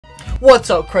What's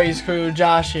up, Craze crew?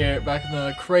 Josh here, back with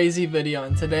another crazy video,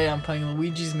 and today I'm playing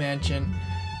Luigi's Mansion.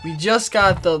 We just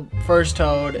got the first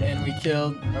toad, and we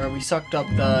sucked up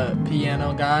the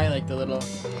piano guy, like the little,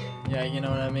 yeah, you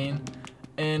know what I mean.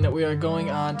 And we are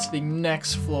going on to the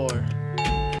next floor.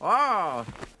 Oh.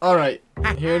 All right,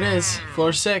 here it is,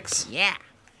 floor 6. Yeah.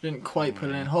 Didn't quite put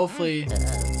it in. Hopefully. All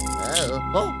right,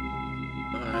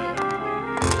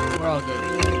 we're all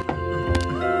good.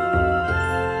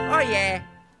 Oh yeah.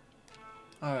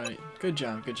 Alright, good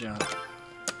job, good job.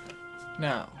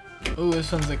 Now, ooh,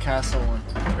 this one's a castle one.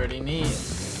 Pretty neat.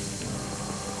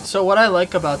 So what I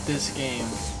like about this game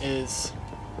is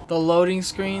the loading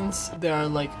screens. There are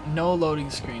like no loading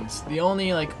screens. The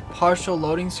only like partial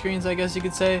loading screens, I guess you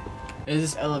could say, is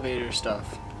this elevator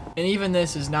stuff. And even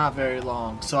this is not very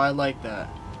long, so I like that.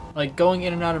 Like going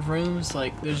in and out of rooms,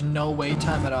 like there's no wait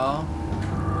time at all.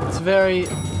 It's very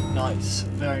nice,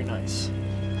 very nice.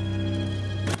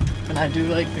 And I do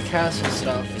like the castle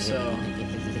stuff, so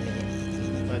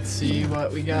let's see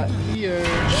what we got here.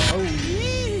 Oh,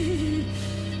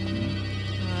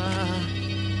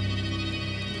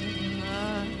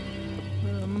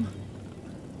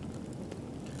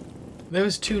 there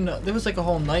was like a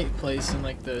whole night place in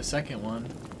like the second one,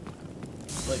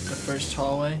 like the first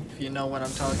hallway, if you know what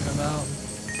I'm talking about.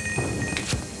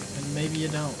 And maybe you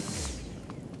don't,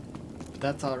 but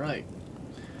that's all right.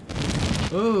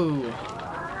 Ooh.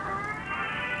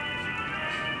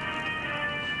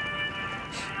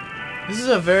 This is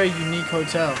a very unique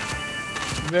hotel.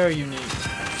 Very unique.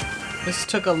 This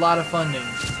took a lot of funding.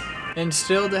 And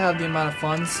still to have the amount of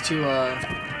funds to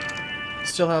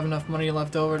still have enough money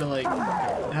left over to like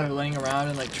have it laying around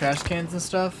in like trash cans and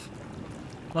stuff.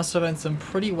 Must have been some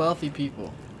pretty wealthy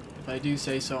people, if I do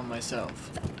say so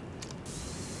myself.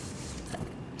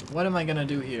 What am I gonna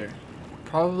do here?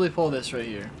 Probably pull this right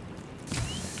here.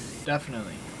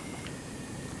 Definitely.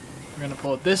 We're gonna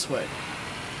pull it this way.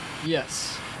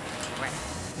 Yes.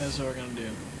 That's what we're gonna do.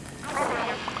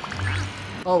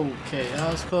 Okay,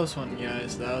 that was a close one,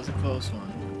 guys. That was a close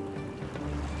one.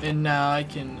 And now I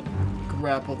can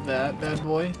grapple that bad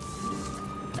boy.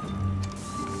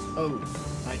 Oh,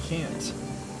 I can't.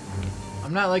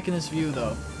 I'm not liking this view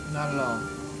though. Not at all.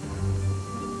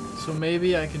 So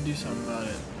maybe I can do something about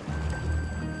it.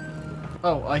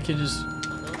 Oh, I can just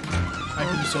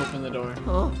open the door.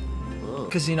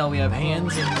 Because you know we have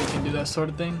hands and we can do that sort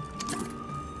of thing.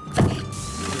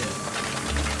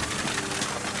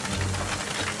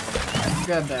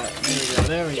 Grab that. There we go.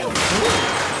 There we go.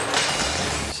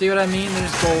 See what I mean?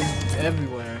 There's gold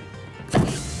everywhere.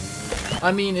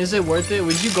 I mean, is it worth it?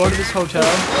 Would you go to this hotel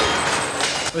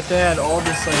if they had all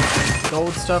this like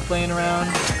gold stuff laying around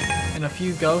and a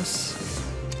few ghosts?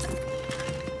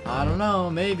 I don't know.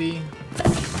 Maybe.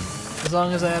 As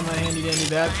long as I have my handy dandy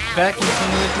vacuum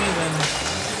cleaner with me, then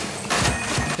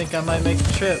I think I might make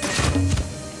the trip.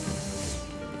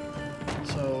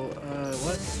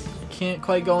 Can't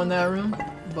quite go in that room,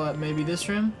 but maybe this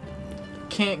room.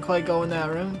 Can't quite go in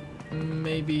that room.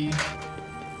 Maybe.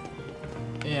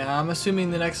 Yeah, I'm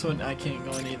assuming the next one I can't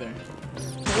go in either.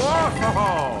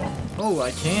 Whoa! Oh,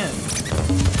 I can.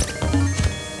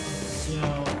 You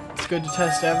know, it's good to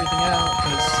test everything out,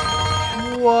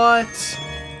 because. What?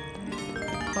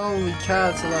 Holy cow,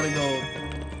 it's a lot of gold.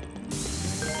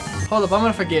 Hold up, I'm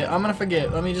gonna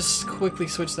forget. Let me just quickly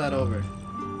switch that over.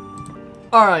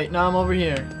 Alright, now I'm over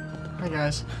here. Hi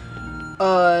guys.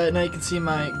 Now you can see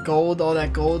my gold, all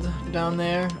that gold down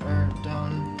there, or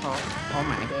down. Oh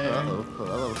my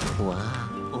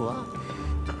God.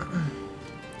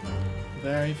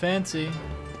 Very fancy.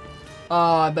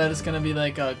 Oh, I bet it's gonna be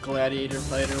like a gladiator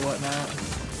fight or whatnot.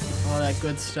 All that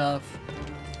good stuff.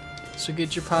 So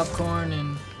get your popcorn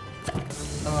and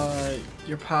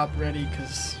your pop ready,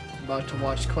 cause I'm about to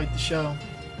watch quite the show.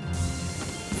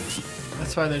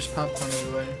 That's why there's popcorn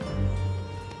everywhere.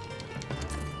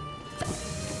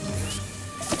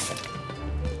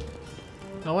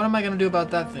 Now what am I gonna do about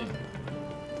that thing?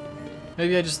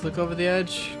 Maybe I just look over the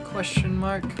edge? Question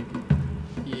mark?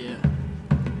 Yeah.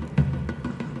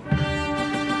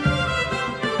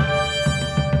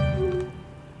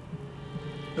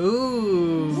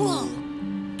 Ooh. Oh.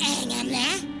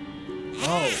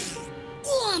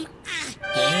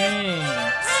 Dang.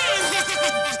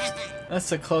 That's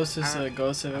the closest a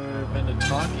ghost I've ever been to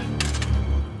talking.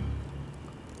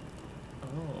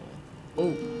 Oh.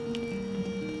 Oh.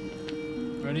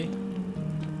 Ready?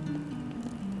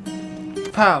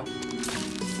 Pow!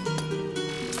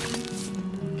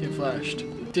 Get flashed.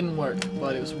 Didn't work,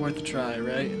 but it was worth a try,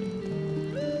 right?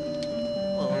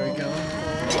 There we go.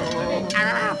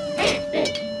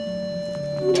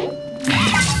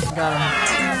 Got him.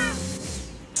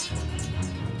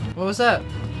 What was that?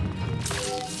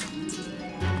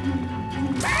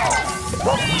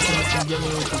 Someone can get me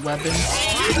with the weapons.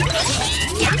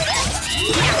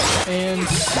 And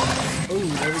oh,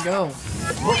 there we go.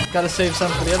 Gotta save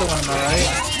some for the other one, am I right?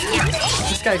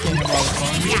 This guy can't have all the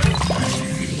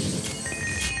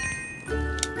fun.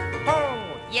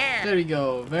 Oh, yeah. There we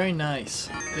go. Very nice.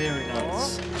 Very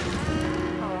nice.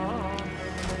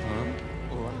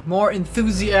 More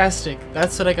enthusiastic.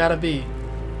 That's what I gotta be.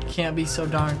 Can't be so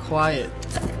darn quiet.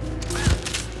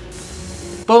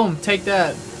 Boom! Take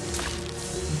that.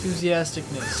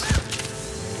 Enthusiasticness.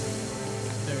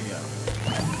 There we go.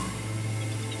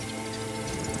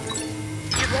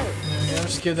 There we go.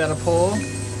 Just give that a pull.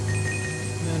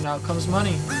 And then out comes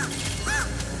money.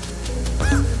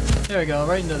 There we go.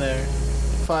 Right into there.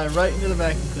 Fly right into the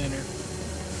vacuum cleaner.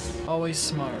 Always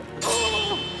smart.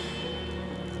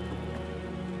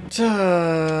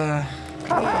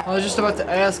 I was just about to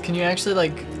ask, can you actually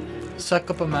like suck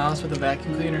up a mouse with a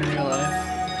vacuum cleaner in real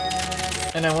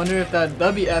life? And I wonder if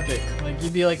that'd be epic. Like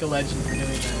you'd be like a legend for doing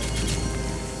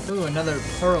that. Ooh, another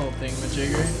pearl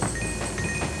thingamajigger.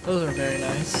 Those are very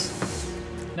nice.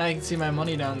 Now you can see my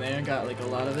money down there. Got like a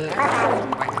lot of it.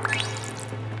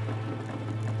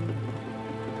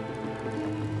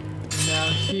 Now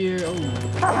here,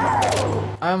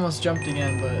 oh, I almost jumped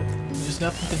again, but there's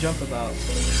nothing to jump about.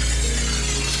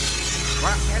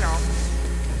 Well, hello.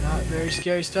 Not very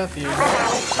scary stuff here. Can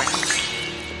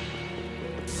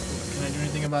I do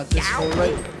anything about this hole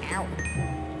right?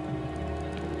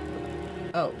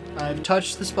 Oh, I've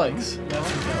touched the spikes. That's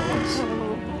what that was.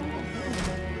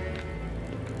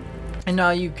 And now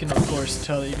you can, of course,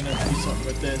 tell that you're gonna have to do something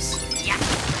with this.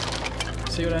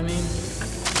 See what I mean?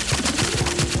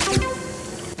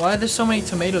 Why are there so many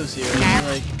tomatoes here?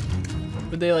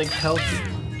 Would they like pelt?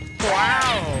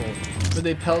 Wow. Would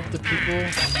they pelt the people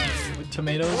with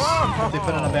tomatoes if they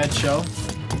put on a bad show?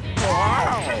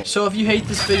 Wow. So if you hate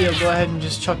this video, go ahead and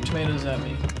just chuck tomatoes at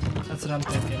me. That's what I'm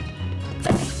thinking.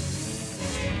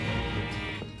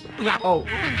 Oh.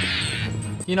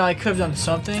 You know, I could have done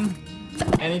something.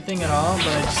 Anything at all, but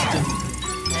I just didn't.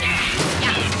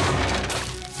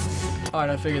 Alright,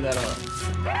 I figured that out.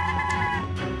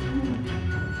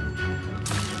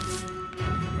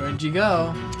 Where'd you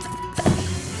go?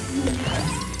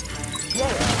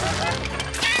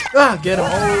 Ah, get him!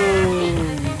 Oh,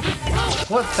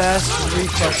 what fast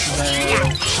reflexes I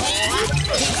have.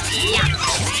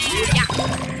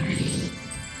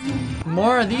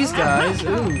 More of these guys. Ooh.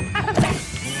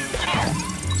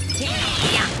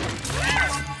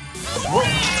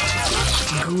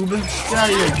 Goob. Get out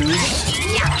of here, Goob.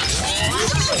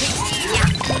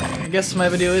 I guess my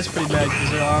video is pretty bad because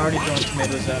they're already throwing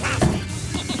tomatoes at me.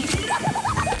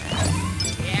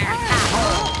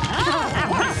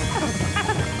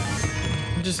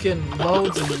 I'm just getting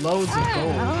loads and loads of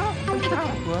gold.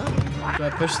 Do I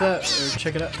push that or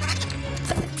check it out?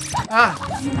 Ah!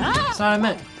 That's not what I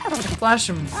meant. Flash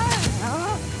him.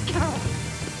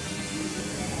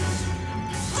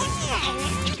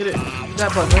 Get it.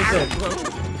 That button right there.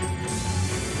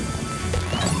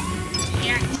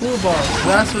 Pool balls.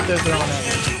 That's what they're throwing at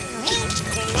me.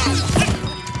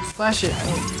 Flash it.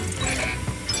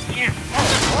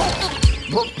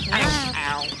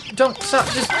 Don't stop.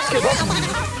 Just get it.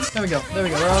 There we go. There we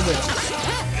go. We're all good.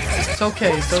 It's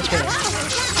okay. It's okay.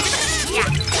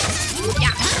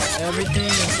 Everything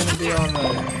is gonna be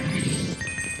alright.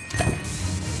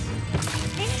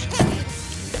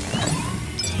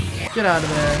 Get out of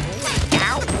there.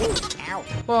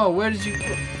 Whoa, where did you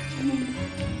go?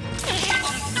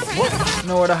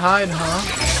 Nowhere to hide, huh?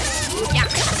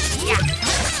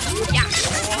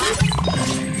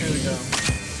 There we go.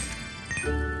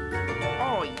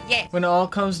 Oh, yeah. When it all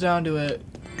comes down to it,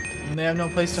 when they have no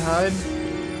place to hide,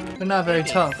 they're not very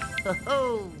tough.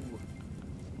 Oh.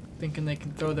 Thinking they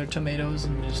can throw their tomatoes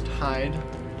and just hide.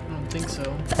 I don't think so.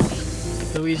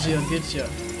 Luigi will get ya.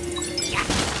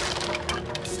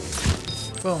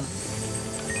 Boom.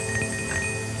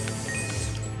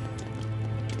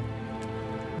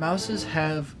 Mouses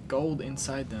have gold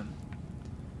inside them.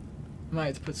 I might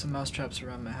have to put some mouse traps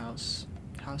around my house.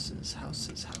 House.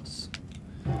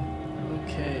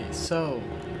 Okay, so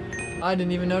I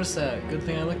didn't even notice that. Good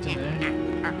thing I looked in there.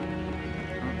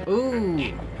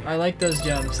 Ooh, I like those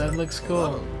gems. That looks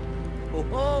cool.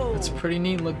 It's pretty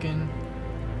neat looking.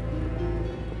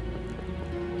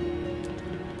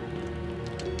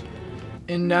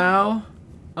 And now,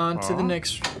 on to the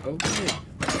next. Okay,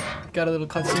 got a little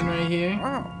cutscene right here.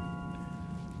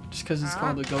 Just because it's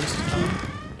called a ghost key.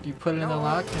 You put it in the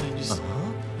lock and it just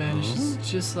vanishes,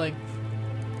 just like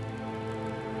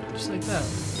that.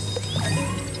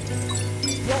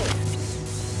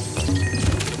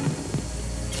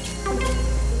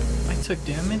 took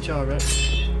damage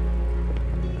already.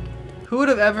 Who would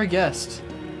have ever guessed?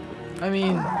 I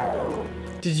mean,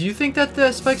 did you think that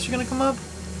the spikes were gonna come up?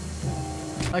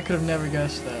 I could have never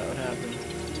guessed that would happen.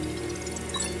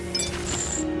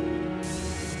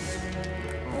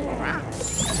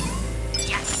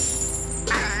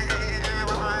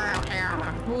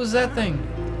 What was that thing?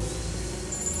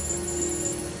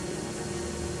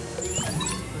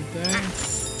 Right there.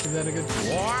 Give that a good.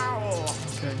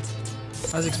 Okay.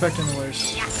 I was expecting the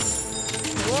worst.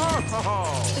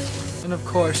 And of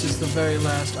course, it's the very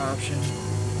last option,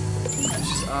 which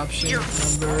is option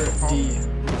number D.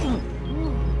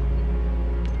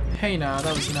 Hey now,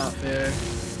 that was not fair.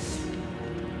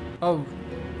 Oh.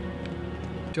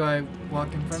 Do I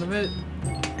walk in front of it?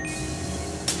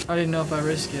 I didn't know if I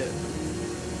risk it.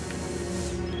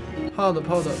 Hold up,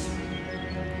 hold up.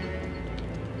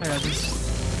 I got this.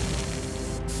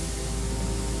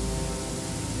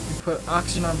 We put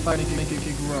oxygen on fire to make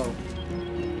it grow.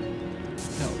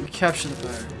 No, we capture the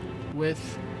fire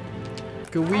with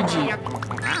Jelloigi.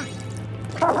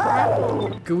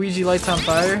 Jelloigi lights on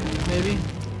fire, maybe?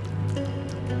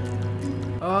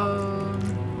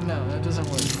 No, that doesn't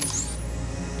work.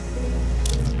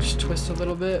 Just twist a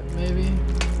little bit, maybe.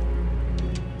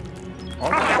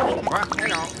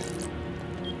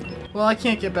 Well, I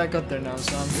can't get back up there now,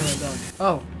 so I'm kinda done.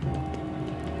 Oh.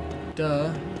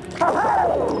 Duh.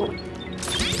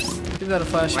 Give that a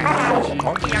flashing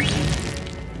emoji.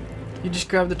 You just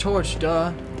grab the torch,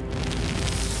 duh.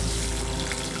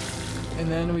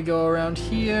 And then we go around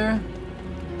here.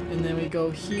 And then we go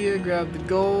here, grab the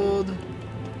gold.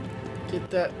 Get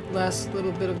that last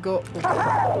little bit of gold.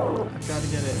 Oh, I've got to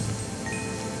get it.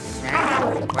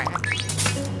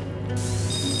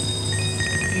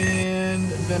 And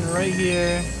then right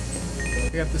here,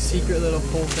 we got the secret little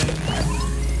pull thing.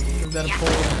 Give that a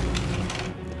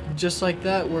pull. Just like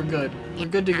that, we're good. We're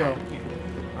good to go.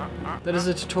 That is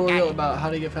a tutorial about how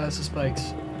to get past the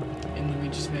spikes in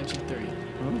Luigi's Mansion 3.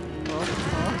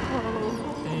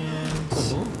 And...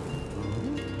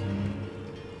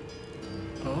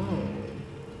 oh.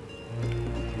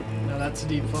 Now that's a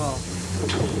deep fall.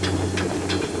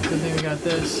 Good thing we got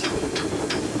this.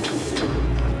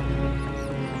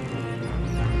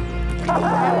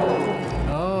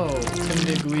 Oh, it's gonna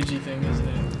be a Luigi thing, isn't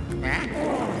it?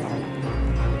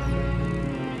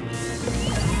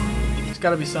 There's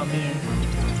gotta be something here.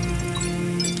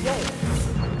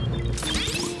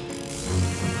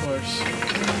 Of course.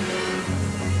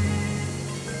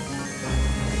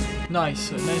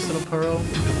 Nice, a nice little pearl.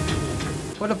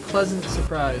 What a pleasant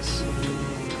surprise.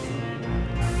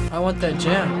 I want that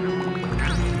gem.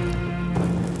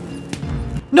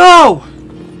 No!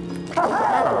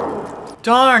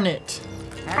 Darn it!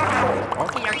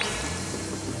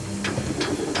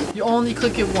 You only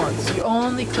click it once. You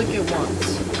only click it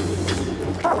once.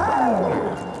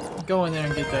 Go in there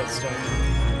and get that stuff.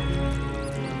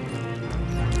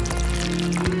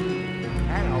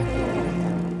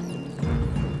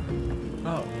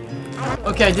 Oh.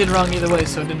 Okay, I did wrong either way,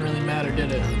 so it didn't really matter,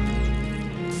 did it?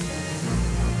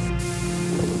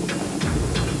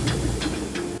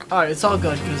 Alright, it's all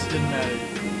good because it didn't matter.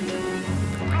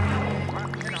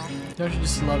 Don't you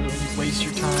just love it when you waste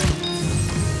your time?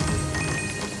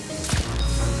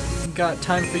 Got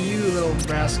time for you, little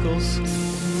rascals.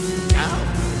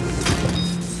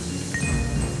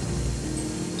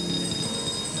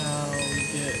 Now we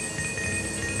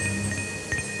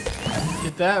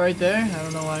get that right there. I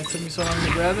don't know why it took me so long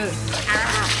to grab it.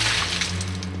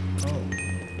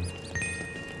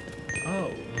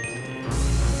 Oh.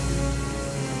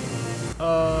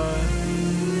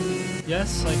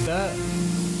 Yes, like that.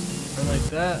 Or like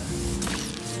that.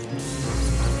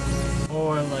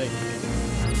 Or like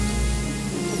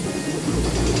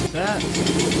that.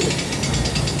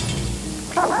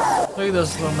 Look at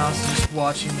those little mouses just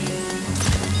watching me.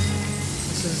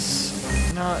 This is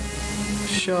not a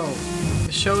show.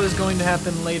 The show is going to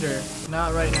happen later,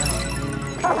 not right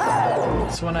now.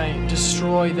 It's when I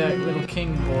destroy that little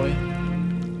king boy.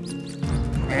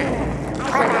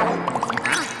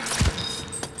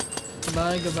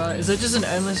 Goodbye, goodbye. Is that just an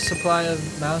endless supply of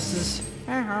mouses?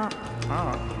 Ah,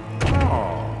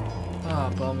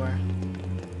 bummer.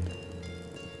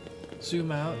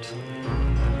 Zoom out.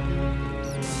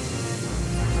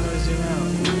 How do I zoom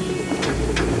out?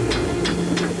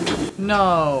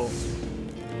 No!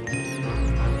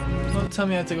 Don't tell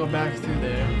me I have to go back through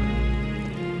there.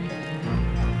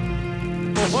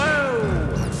 Whoa!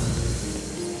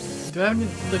 Do I have to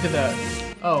look at that?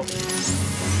 Oh.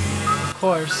 Of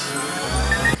course.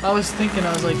 I was thinking,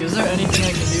 I was like, is there anything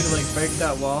I can do to like break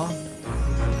that wall?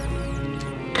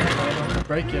 I don't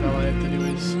break it, all I have to do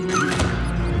is...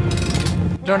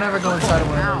 Don't ever go inside of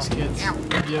one of those kids.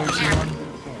 Have you ever seen one?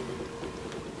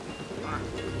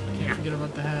 Can't forget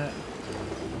about the hat.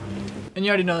 And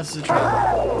you already know this is a trap.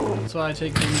 That's why I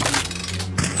take the easy.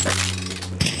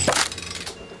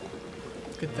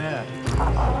 Look at that.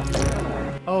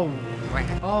 Oh.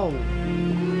 Oh.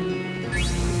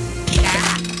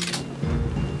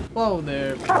 Whoa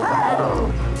there.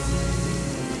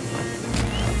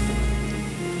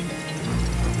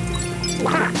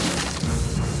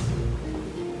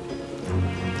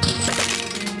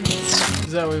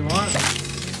 Is that what we want?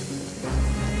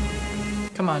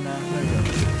 Come on now. There we go.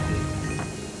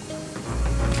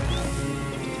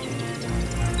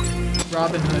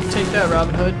 Robin Hood. Take that,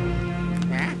 Robin Hood.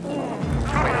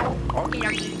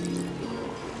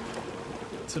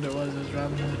 That's what it was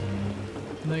Robin Hood.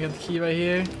 And then I got the key right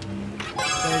here.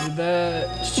 There's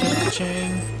that. Just change the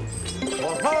chain.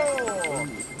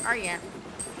 Oh yeah.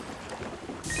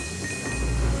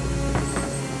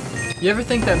 You ever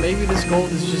think that maybe this gold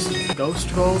is just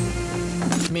ghost gold?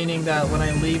 Meaning that when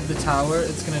I leave the tower,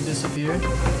 it's gonna disappear?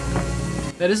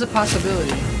 That is a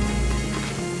possibility.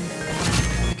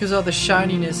 Because all the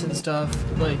shininess and stuff,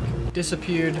 like,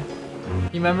 disappeared.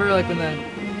 You remember, like, when the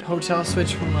hotel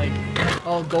switched from, like,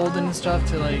 all golden and stuff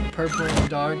to, like, purple and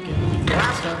dark and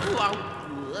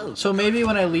stuff? So maybe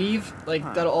when I leave, like,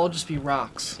 that'll all just be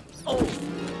rocks. But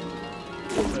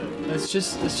it's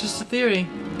just a theory.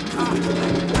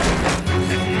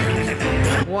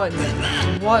 What?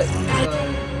 What?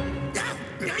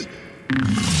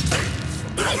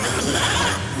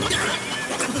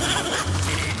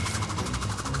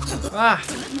 Ah!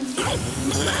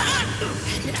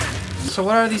 So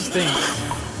what are these things?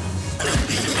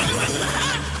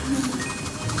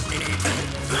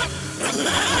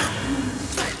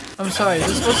 I'm sorry, is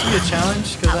this supposed to be a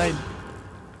challenge? Because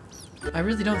I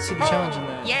really don't see the challenge in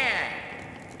that. Yeah.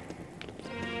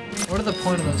 What are the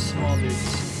point of those small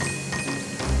dudes?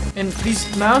 And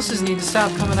these mouses need to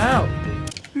stop coming out.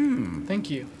 Thank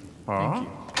you. Thank you.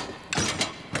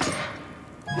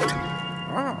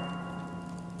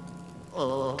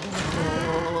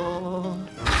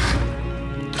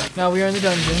 Now we are in the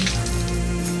dungeon.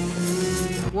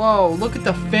 Whoa, look at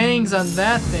the fangs on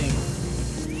that thing.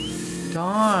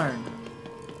 Darn.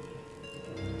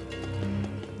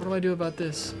 What do I do about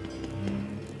this?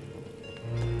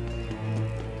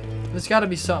 There's gotta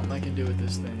be something I can do with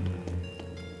this thing.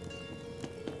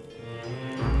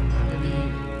 Maybe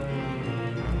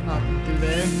hop through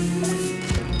there.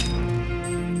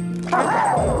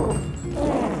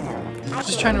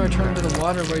 Just trying to return to the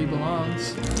water where he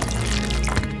belongs.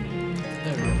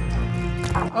 There we go.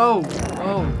 Oh!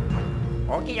 Oh!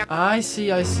 I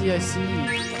see, I see, I see.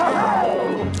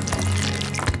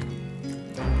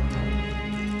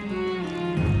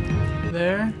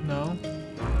 There? No.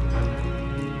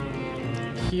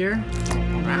 Here?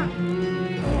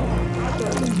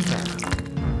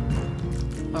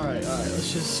 Alright,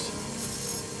 let's just...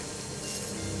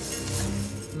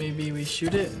 Maybe we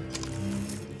shoot it?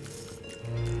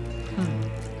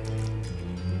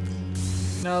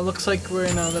 Now it looks like we're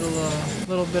in a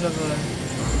little bit of a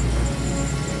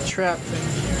trap thing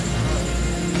here.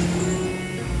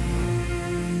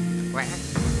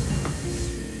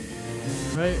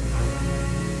 Right?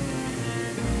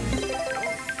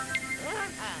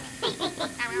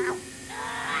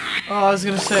 Oh, I was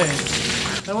gonna say,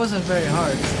 that wasn't very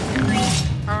hard.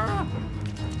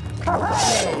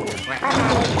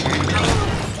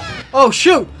 Oh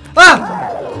shoot! Ah!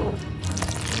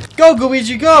 Go,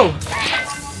 Luigi, go!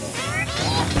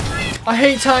 I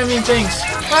hate timing things.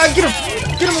 Ah, get him!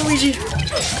 Get him, Luigi!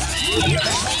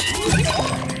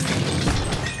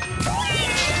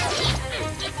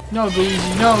 No, Luigi,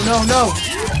 no, no, no!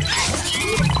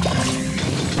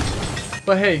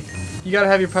 But hey, you gotta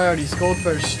have your priorities. Gold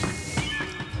first.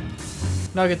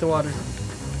 Now get the water.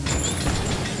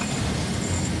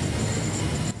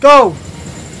 Go!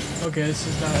 Okay, this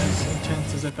is not as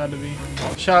intense as I thought it'd be.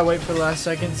 Should I wait for the last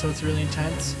second so it's really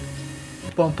intense?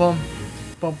 Bum bum.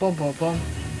 Bum bum bum bum.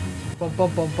 Bum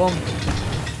bum bum bum.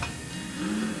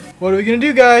 What are we gonna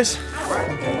do, guys?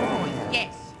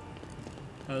 Yes.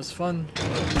 That was fun.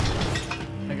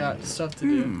 I got stuff to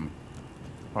do.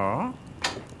 Huh?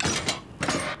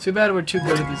 Too bad we're too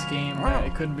good at this game.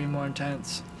 It couldn't be more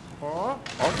intense.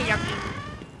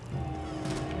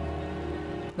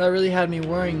 That really had me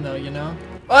worrying though, you know?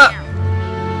 Ah!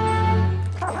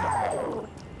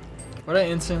 Would I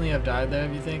instantly have died there,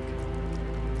 if you think?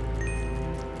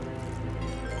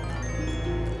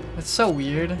 That's so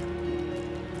weird.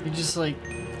 He just like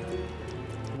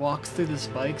walks through the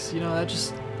spikes, you know, that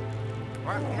just...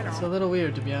 It's a little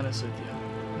weird, to be honest with you.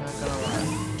 Not gonna lie.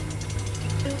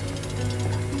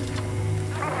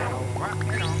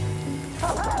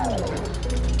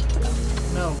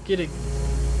 No, get it.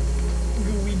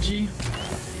 Luigi.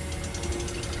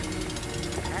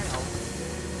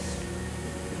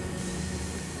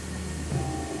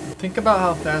 Think about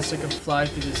how fast I could fly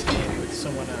through this game with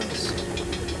someone else.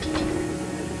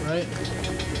 Right?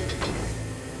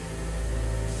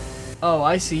 Oh,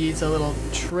 I see. It's a little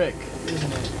trick,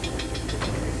 isn't it?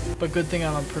 But good thing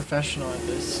I'm a professional at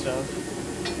this stuff.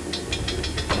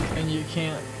 And you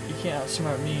can't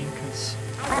outsmart me because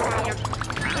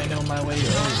I know my way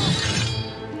over.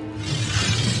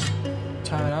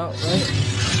 Time it out, right?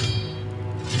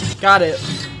 Got it.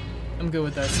 I'm good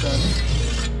with that stuff.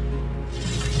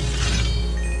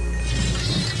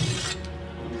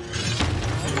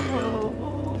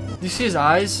 Do you see his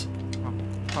eyes?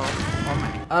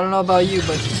 I don't know about you,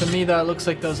 but to me that looks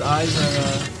like those eyes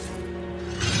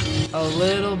are a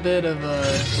little bit of a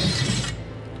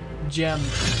gem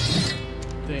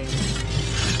thing.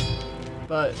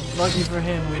 But lucky for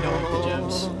him, we don't want the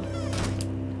gems.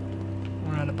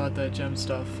 We're not about that gem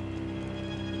stuff.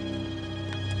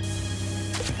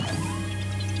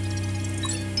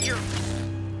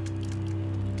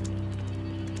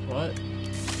 What?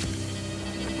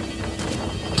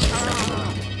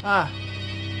 Ah!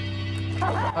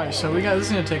 Alright, so we got this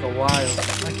is gonna take a while.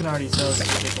 I can already tell it's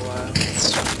gonna take a while.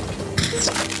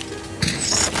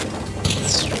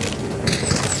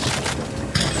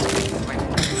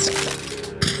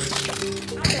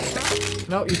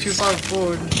 No, you're too far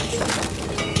forward.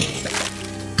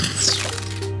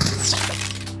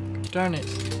 Darn it.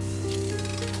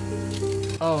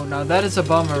 Oh, now that is a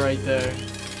bummer right there.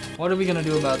 What are we gonna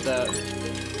do about that?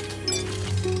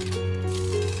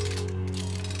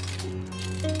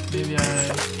 Maybe I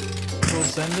will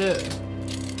send it.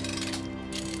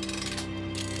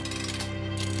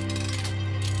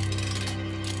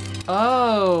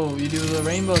 Oh, you do the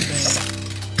rainbow thing.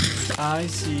 I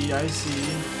see, I see.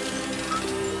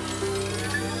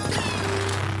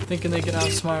 Thinking they can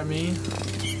outsmart me.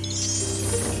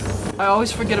 I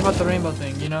always forget about the rainbow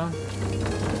thing, you know?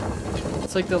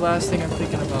 It's like the last thing I'm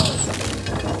thinking about.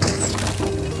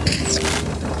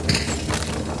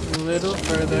 A little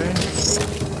further.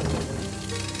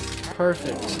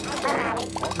 Perfect.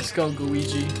 Let's go,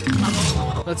 Luigi.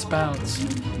 Let's bounce.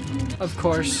 Of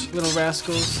course, little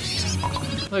rascals.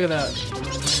 Look at that.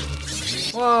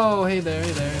 Whoa, hey there,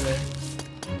 hey there, hey there.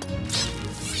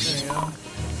 There you go.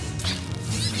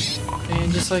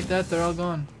 And just like that, they're all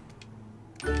gone.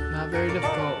 Not very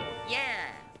difficult. Yeah.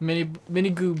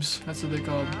 Mini goobs, that's what they're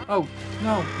called. Oh,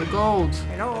 no, the gold.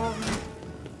 Hello.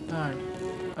 Darn.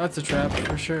 That's a trap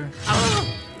for sure.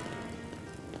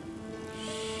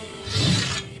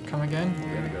 Come again?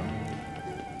 There we go.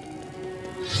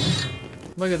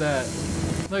 Look at that.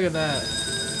 Look at that.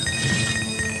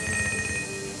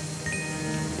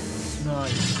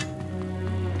 Nice.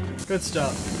 Good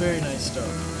stuff. Very nice stuff.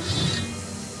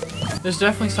 There's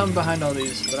definitely something behind all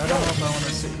these, but I don't know if I want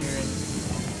to sit here and...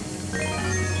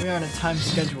 We are on a time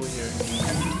schedule here.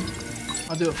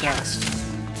 I'll do it fast.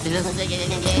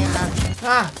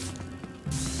 Ah!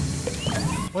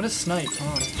 What a snipe,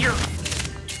 huh?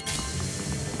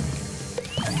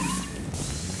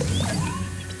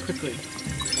 Quickly.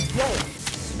 Whoa!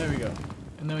 There we go.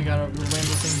 And then we got a rainbow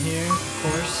thing here, of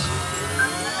course.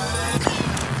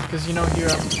 Because you know here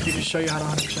I'm here to show you how to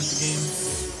 100% the game.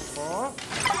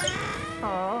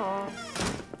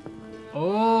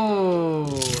 Oh!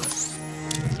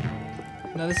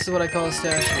 Now this is what I call a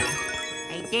stash here.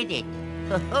 I did it.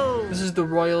 This is the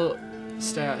royal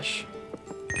stash.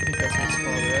 I think that's what it's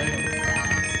called,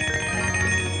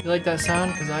 right? You like that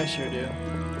sound? Because I sure do.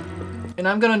 And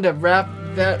I'm going to wrap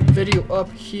that video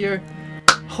up here.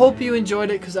 Hope you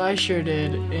enjoyed it because I sure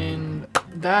did. And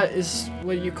that is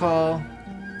what you call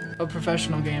a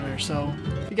professional gamer. So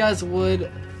if you guys would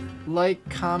like,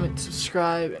 comment,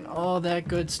 subscribe, and all that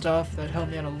good stuff, that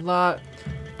helped me out a lot.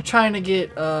 I'm trying to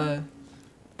get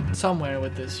somewhere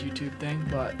with this YouTube thing,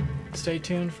 but stay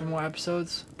tuned for more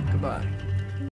episodes. Goodbye.